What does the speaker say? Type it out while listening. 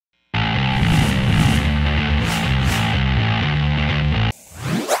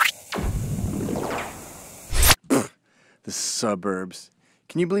The suburbs.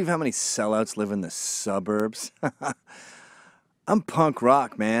 Can you believe how many sellouts live in the suburbs? I'm punk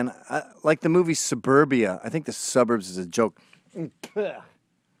rock, man. Like the movie Suburbia. I think the suburbs is a joke.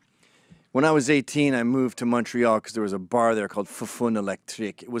 When I was 18, I moved to Montreal because there was a bar there called Fufun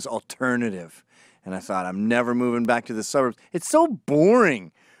Electrique. It was alternative. And I thought, I'm never moving back to the suburbs. It's so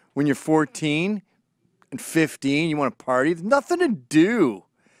boring when you're 14 and 15. You want to party. There's nothing to do.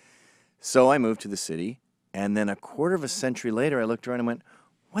 So I moved to the city. And then a quarter of a century later, I looked around and went,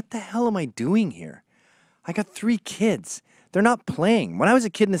 what the hell am I doing here? I got 3 kids. They're not playing. When I was a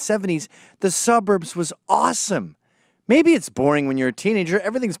kid in the 70s, the suburbs was awesome. Maybe it's boring when you're a teenager.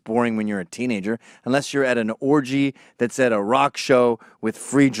 Everything's boring when you're a teenager, unless you're at an orgy that's at a rock show with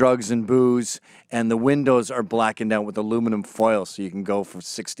free drugs and booze, and the windows are blackened out with aluminum foil so you can go for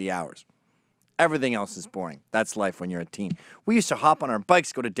 60 hours. Everything else is boring. That's life when you're a teen. We used to hop on our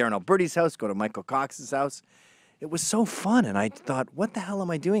bikes, go to Darren Alberti's house, go to Michael Cox's house. It was so fun, and I thought, what the hell am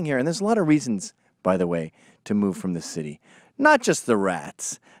I doing here? And there's a lot of reasons, by the way, to move from the city. Not just the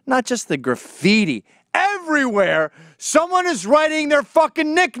rats, not just the graffiti. Everywhere, someone is writing their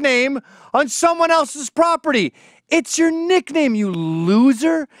fucking nickname on someone else's property. It's your nickname, you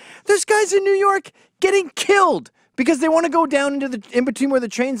loser. There's guys in New York getting killed because they want to go down into in between where the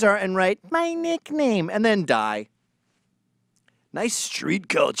trains are and write my nickname and then die. Nice street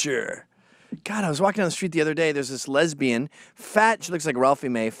culture. God, I was walking down the street the other day. There's this lesbian, fat, she looks like Ralphie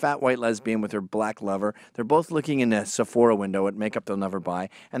May, fat white lesbian with her black lover. They're both looking in a Sephora window at makeup they'll never buy,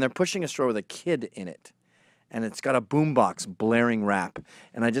 and they're pushing a store with a kid in it. And it's got a boombox blaring rap.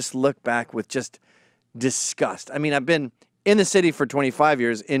 And I just look back with just disgust. I mean, I've been in the city for 25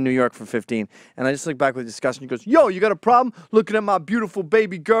 years, in New York for 15, and I just look back with disgust, and he goes, yo, you got a problem looking at my beautiful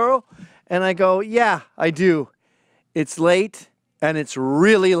baby girl? And I go, yeah, I do. It's late. And it's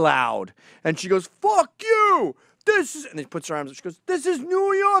really loud. And she goes, fuck you! This is, and he puts her arms up. She goes, this is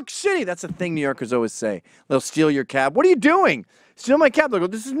New York City. That's a thing New Yorkers always say. They'll steal your cab. What are you doing? Steal my cab. They'll go,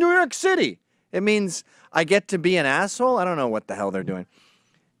 this is New York City. It means I get to be an asshole? I don't know what the hell they're doing.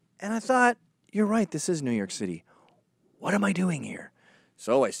 And I thought, you're right, this is New York City. What am I doing here?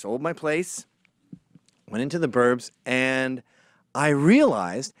 So I sold my place, went into the burbs, and I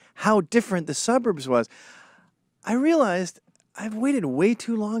realized how different the suburbs was. I realized I've waited way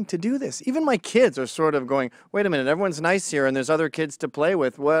too long to do this. Even my kids are sort of going, wait a minute, everyone's nice here and there's other kids to play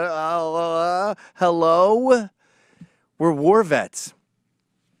with. What? Hello? We're war vets.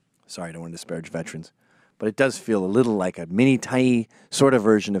 Sorry, I don't want to disparage veterans. But it does feel a little like a mini, tiny sort of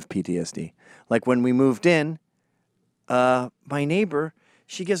version of PTSD. Like when we moved in, my neighbor,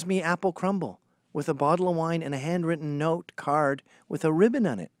 she gives me apple crumble with a bottle of wine and a handwritten note card with a ribbon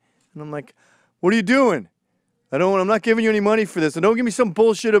on it. And I'm like, what are you doing? I'm not giving you any money for this. And don't give me some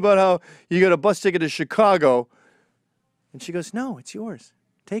bullshit about how you got a bus ticket to Chicago. And she goes, no, it's yours.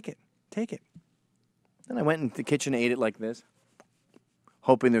 Take it. Take it. Then I went into the kitchen and ate it like this,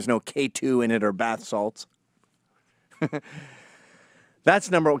 hoping there's no K2 in it or bath salts.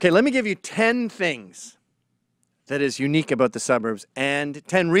 That's okay, let me give you 10 things that is unique about the suburbs and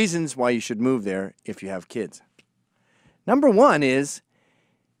 10 reasons why you should move there if you have kids. Number 1 is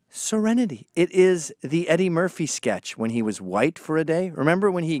serenity. It is the Eddie Murphy sketch when he was white for a day. Remember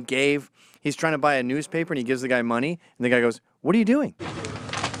when he's trying to buy a newspaper and he gives the guy money and the guy goes, what are you doing?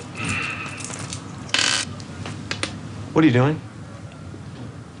 What are you doing?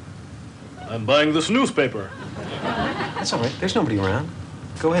 I'm buying this newspaper. That's all right. There's nobody around.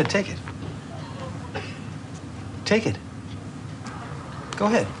 Go ahead, take it. Take it. Go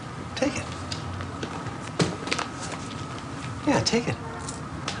ahead, take it. Yeah, take it.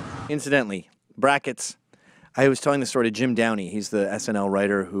 Incidentally, brackets, I was telling the story to Jim Downey. He's the SNL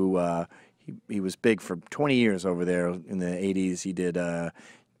writer who, he was big for 20 years over there in the 80s. He did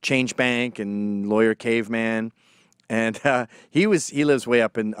Change Bank and Lawyer Caveman. And he lives way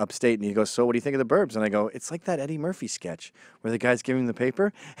up in upstate, and he goes, so what do you think of the burbs? And I go, it's like that Eddie Murphy sketch where the guy's giving him the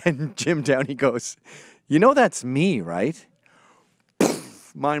paper, and Jim Downey goes, you know that's me, right?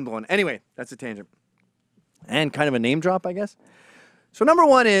 Mind blown. Anyway, that's a tangent. And kind of a name drop, I guess. So number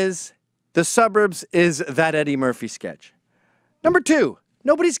 1 is the suburbs is that Eddie Murphy sketch. Number 2,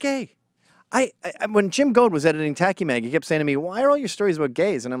 nobody's gay. When Jim Goad was editing Tacky Mag, he kept saying to me, why are all your stories about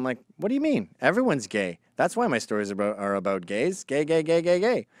gays? And I'm like, what do you mean? Everyone's gay. That's why my stories are about gays. Gay, gay, gay, gay,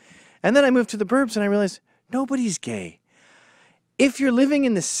 gay. And then I moved to the burbs and I realized nobody's gay. If you're living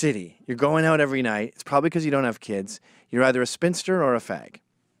in the city, you're going out every night, it's probably because you don't have kids. You're either a spinster or a fag.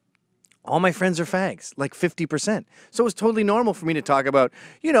 all my friends are fags, like 50%. So it was totally normal for me to talk about,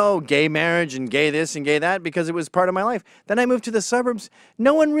 gay marriage and gay this and gay that because it was part of my life. Then I moved to the suburbs.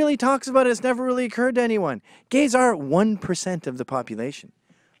 No one really talks about it. It's never really occurred to anyone. Gays are 1% of the population.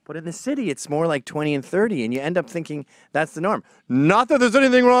 But in the city, it's more like 20 and 30, and you end up thinking that's the norm. Not that there's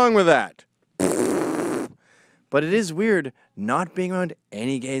anything wrong with that. But it is weird not being around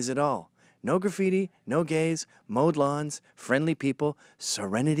any gays at all. No graffiti, no gays, mowed lawns, friendly people,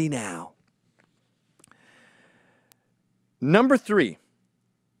 serenity now. Number 3,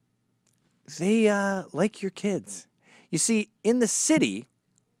 they like your kids. You see, in the city,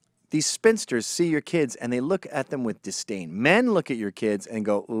 these spinsters see your kids and they look at them with disdain. Men look at your kids and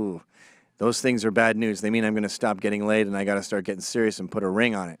go, ooh, those things are bad news. They mean I'm going to stop getting laid and I got to start getting serious and put a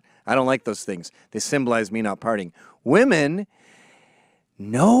ring on it. I don't like those things. They symbolize me not partying. Women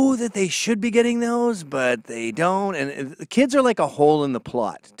know that they should be getting those, but they don't. And the kids are like a hole in the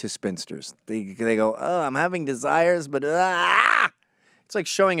plot to spinsters. They go, oh, I'm having desires, but It's like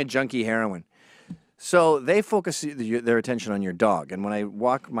showing a junkie heroin. So they focus their attention on your dog. And when I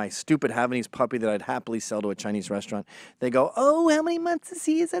walk my stupid Havanese puppy that I'd happily sell to a Chinese restaurant, they go, oh, how many months is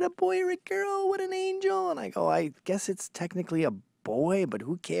he? Is that a boy or a girl? What an angel. And I go, I guess it's technically a boy, but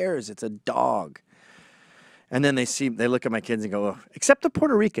who cares? It's a dog. And then they look at my kids and go, oh, except the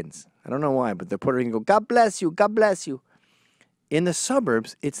Puerto Ricans. I don't know why, but the Puerto Ricans go, God bless you, God bless you. In the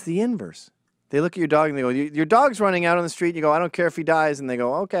suburbs, it's the inverse. They look at your dog and they go, your dog's running out on the street. You go, I don't care if he dies. And they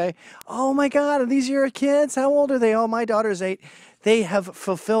go, okay. Oh, my God, are these your kids? How old are they? Oh, my daughter's 8. They have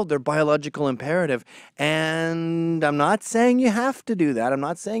fulfilled their biological imperative. And I'm not saying you have to do that. I'm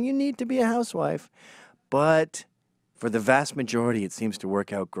not saying you need to be a housewife. But for the vast majority, it seems to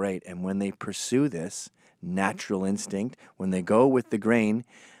work out great. And when they pursue this natural instinct, when they go with the grain,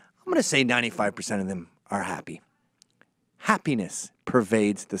 I'm going to say 95% of them are happy. Happiness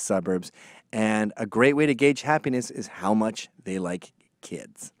pervades the suburbs. And a great way to gauge happiness is how much they like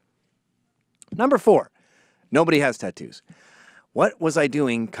kids. Number 4, nobody has tattoos. What was I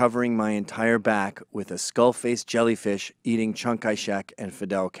doing covering my entire back with a skull-faced jellyfish eating Chiang Kai-shek and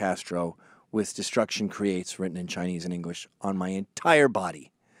Fidel Castro with Destruction Creates written in Chinese and English on my entire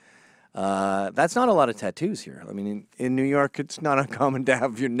body? That's not a lot of tattoos here. I mean, in New York, it's not uncommon to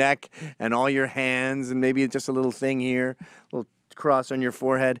have your neck and all your hands and maybe just a little thing here, a little cross on your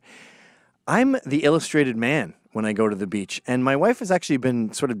forehead. I'm the illustrated man when I go to the beach, and my wife has actually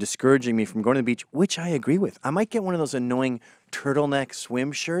been sort of discouraging me from going to the beach, which I agree with. I might get one of those annoying turtleneck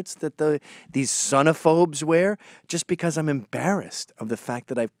swim shirts that these sonophobes wear just because I'm embarrassed of the fact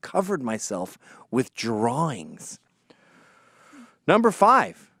that I've covered myself with drawings. Number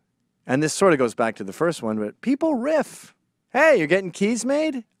 5, and this sort of goes back to the first one, but people riff. Hey, you're getting keys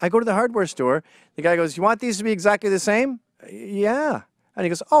made? I go to the hardware store. The guy goes, you want these to be exactly the same? Yeah. And he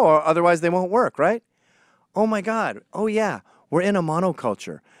goes, oh, otherwise they won't work, right? Oh, my God. Oh, yeah. We're in a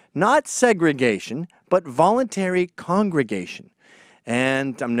monoculture. Not segregation, but voluntary congregation.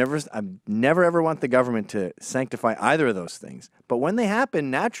 And I've never ever want the government to sanctify either of those things. But when they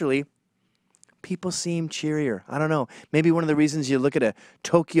happen, naturally, people seem cheerier. I don't know. Maybe one of the reasons you look at a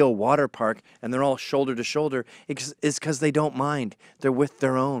Tokyo water park and they're all shoulder to shoulder is because they don't mind. They're with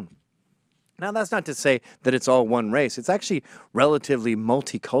their own. Now, that's not to say that it's all one race. It's actually relatively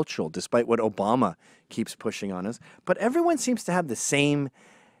multicultural, despite what Obama keeps pushing on us. But everyone seems to have the same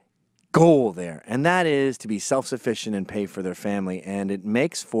goal there, and that is to be self-sufficient and pay for their family. And it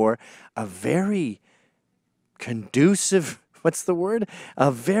makes for a very conducive, what's the word?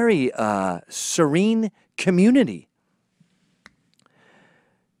 A very serene community.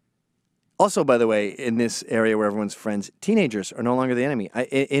 Also, by the way, in this area where everyone's friends, teenagers are no longer the enemy.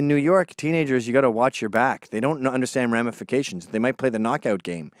 In New York, teenagers, you got to watch your back. They don't understand ramifications. They might play the knockout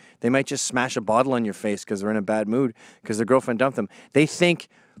game. They might just smash a bottle on your face because they're in a bad mood because their girlfriend dumped them. They think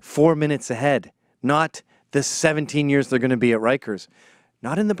 4 minutes ahead, not the 17 years they're going to be at Rikers.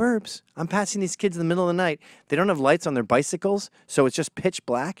 Not in the burbs. I'm passing these kids in the middle of the night. They don't have lights on their bicycles, so it's just pitch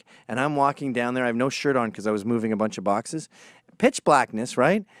black, and I'm walking down there. I have no shirt on because I was moving a bunch of boxes. Pitch blackness,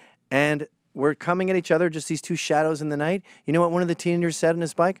 right? And we're coming at each other, just these two shadows in the night. You know what one of the teenagers said on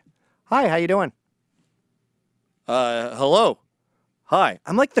his bike? Hi, how you doing? Hello. Hi.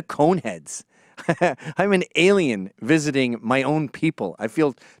 I'm like the Coneheads. I'm an alien visiting my own people. I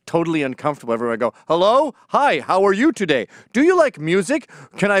feel totally uncomfortable everywhere I go. Hello? Hi, how are you today? Do you like music?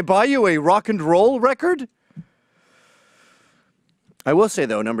 Can I buy you a rock and roll record? I will say,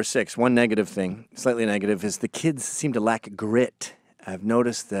 though, number 6, one negative thing, slightly negative, is the kids seem to lack grit. I've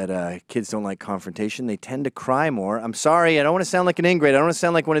noticed that kids don't like confrontation. They tend to cry more. I'm sorry, I don't want to sound like an ingrate. I don't want to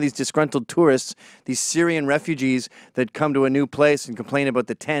sound like one of these disgruntled tourists, these Syrian refugees that come to a new place and complain about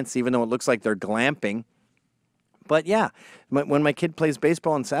the tents, even though it looks like they're glamping. But yeah, when my kid plays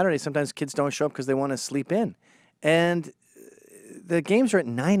baseball on Saturday, sometimes kids don't show up because they want to sleep in. And the games are at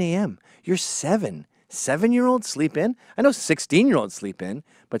 9 a.m. You're 7. 7-year-olds sleep in? I know 16-year-olds sleep in,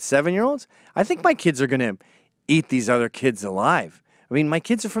 but 7-year-olds? I think my kids are going to eat these other kids alive. I mean, my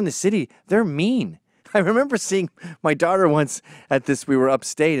kids are from the city. They're mean. I remember seeing my daughter once at this, we were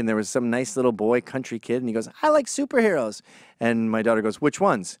upstate, and there was some nice little boy, country kid, and he goes, I like superheroes. And my daughter goes, which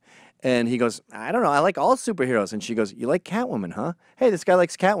ones? And he goes, I don't know, I like all superheroes. And she goes, you like Catwoman, huh? Hey, this guy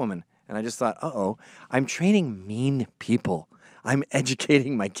likes Catwoman. And I just thought, uh-oh, I'm training mean people. I'm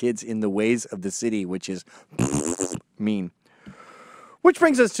educating my kids in the ways of the city, which is mean. Which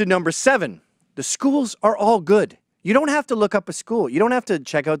brings us to number 7. The schools are all good. You don't have to look up a school. You don't have to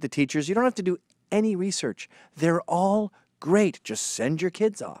check out the teachers. You don't have to do any research. They're all great. Just send your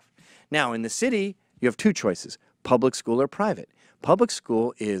kids off. Now, in the city, you have 2 choices, public school or private. Public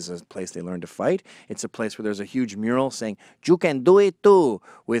school is a place they learn to fight. It's a place where there's a huge mural saying, you can do it too,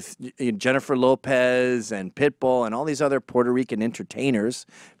 with Jennifer Lopez and Pitbull and all these other Puerto Rican entertainers,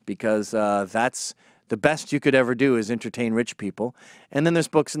 because that's the best you could ever do is entertain rich people. And then there's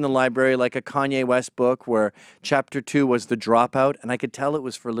books in the library, like a Kanye West book where chapter 2 was The Dropout, and I could tell it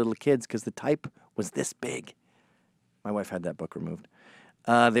was for little kids because the type was this big. My wife had that book removed.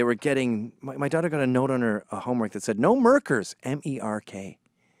 They were getting, my daughter got a note on her homework that said, no merkers, M-E-R-K,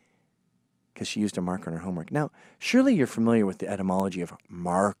 because she used a marker on her homework. Now, surely you're familiar with the etymology of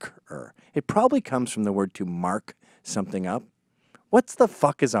marker. It probably comes from the word to mark something up. What's the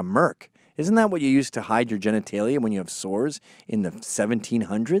fuck is a merk? Isn't that what you used to hide your genitalia when you have sores in the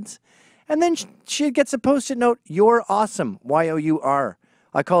 1700s? And then she gets a Post-it note, you're awesome, Y-O-U-R.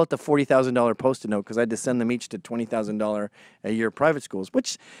 I call it the $40,000 Post-it note because I had to send them each to $20,000 a year private schools,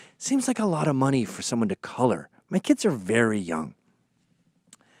 which seems like a lot of money for someone to color. My kids are very young.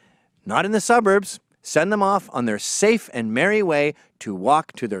 Not in the suburbs. Send them off on their safe and merry way to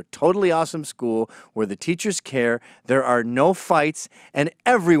walk to their totally awesome school where the teachers care, there are no fights, and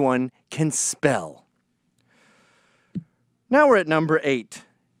everyone can spell. Now we're at number 8.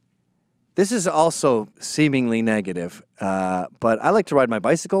 This is also seemingly negative, but I like to ride my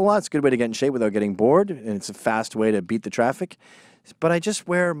bicycle a lot. It's a good way to get in shape without getting bored, and it's a fast way to beat the traffic. But I just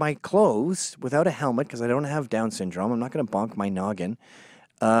wear my clothes without a helmet because I don't have Down syndrome. I'm not going to bonk my noggin.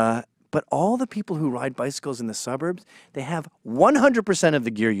 But all the people who ride bicycles in the suburbs, they have 100% of the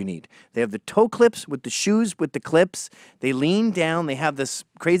gear you need. They have the toe clips with the shoes with the clips. They lean down. They have this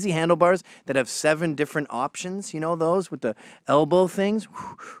crazy handlebars that have 7 different options. You know those with the elbow things?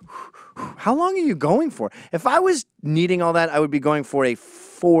 How long are you going for? If I was needing all that, I would be going for a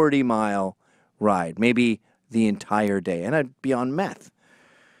 40-mile ride, maybe the entire day, and I'd be on meth.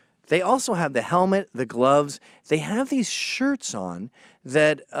 They also have the helmet, the gloves. They have these shirts on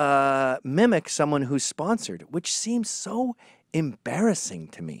that mimic someone who's sponsored, which seems so embarrassing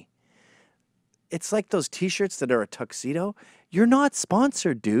to me. It's like those T-shirts that are a tuxedo. You're not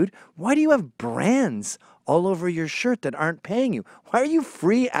sponsored, dude. Why do you have brands all over your shirt that aren't paying you? Why are you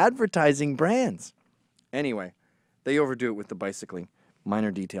free advertising brands? Anyway, they overdo it with the bicycling.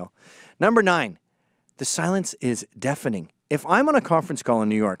 Minor detail. Number 9, the silence is deafening. If I'm on a conference call in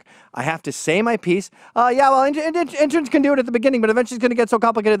New York, I have to say my piece. Yeah, well, interns can do it at the beginning, but eventually it's going to get so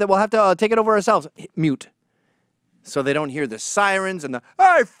complicated that we'll have to take it over ourselves. Mute. So they don't hear the sirens and the,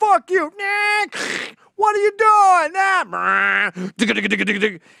 hey, fuck you. What are you doing?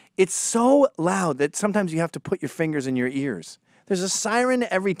 It's so loud that sometimes you have to put your fingers in your ears. There's a siren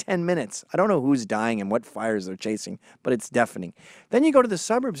every 10 minutes. I don't know who's dying and what fires they're chasing, but it's deafening. Then you go to the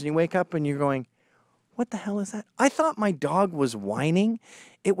suburbs and you wake up and you're going, what the hell is that? I thought my dog was whining.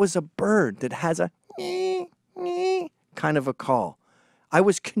 It was a bird that has a kind of a call. I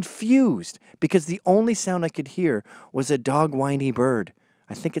was confused because the only sound I could hear was a dog whiny bird.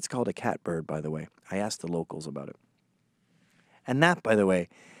 I think it's called a catbird, by the way. I asked the locals about it. And that, by the way,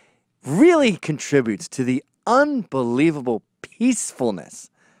 really contributes to the unbelievable peacefulness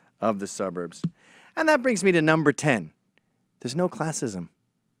of the suburbs. And that brings me to number 10. There's no classism.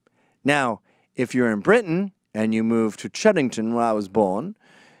 Now, if you're in Britain and you move to Cheddington, where I was born,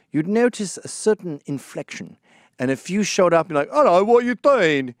 you'd notice a certain inflection. And if you showed up and you're like, hello, what are you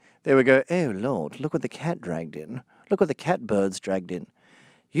doing? They would go, oh, Lord, look what the cat dragged in. Look what the catbirds dragged in.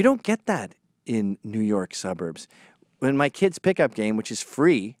 You don't get that in New York suburbs. When my kids' pickup game, which is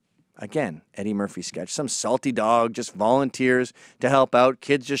free, Again, Eddie Murphy sketch. Some salty dog just volunteers to help out.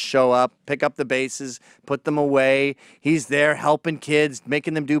 Kids just show up, pick up the bases, put them away. He's there helping kids,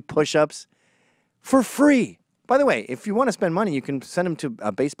 making them do push-ups for free. By the way, if you want to spend money, you can send them to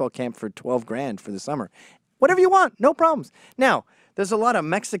a baseball camp for $12 grand for the summer. Whatever you want, no problems. Now, there's a lot of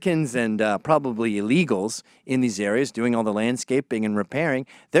Mexicans and probably illegals in these areas doing all the landscaping and repairing.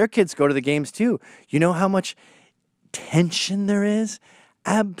 Their kids go to the games too. You know how much tension there is?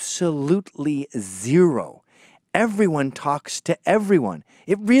 Absolutely zero. Everyone talks to everyone.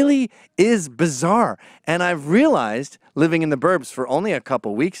 It really is bizarre. And I've realized, living in the burbs for only a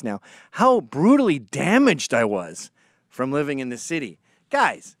couple weeks now, how brutally damaged I was from living in the city.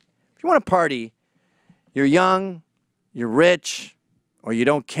 Guys, if you want to party, you're young, you're rich, or you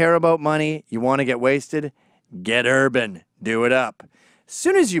don't care about money, you want to get wasted, get urban. Do it up. As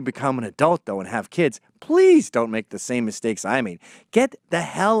soon as you become an adult, though, and have kids, please don't make the same mistakes I made. Get the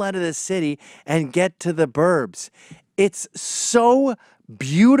hell out of the city and get to the burbs. It's so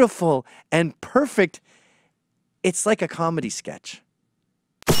beautiful and perfect. It's like a comedy sketch.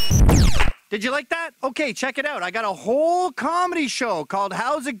 Did you like that? Okay, check it out. I got a whole comedy show called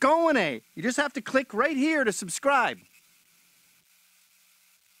How's It Going, Eh? You just have to click right here to subscribe.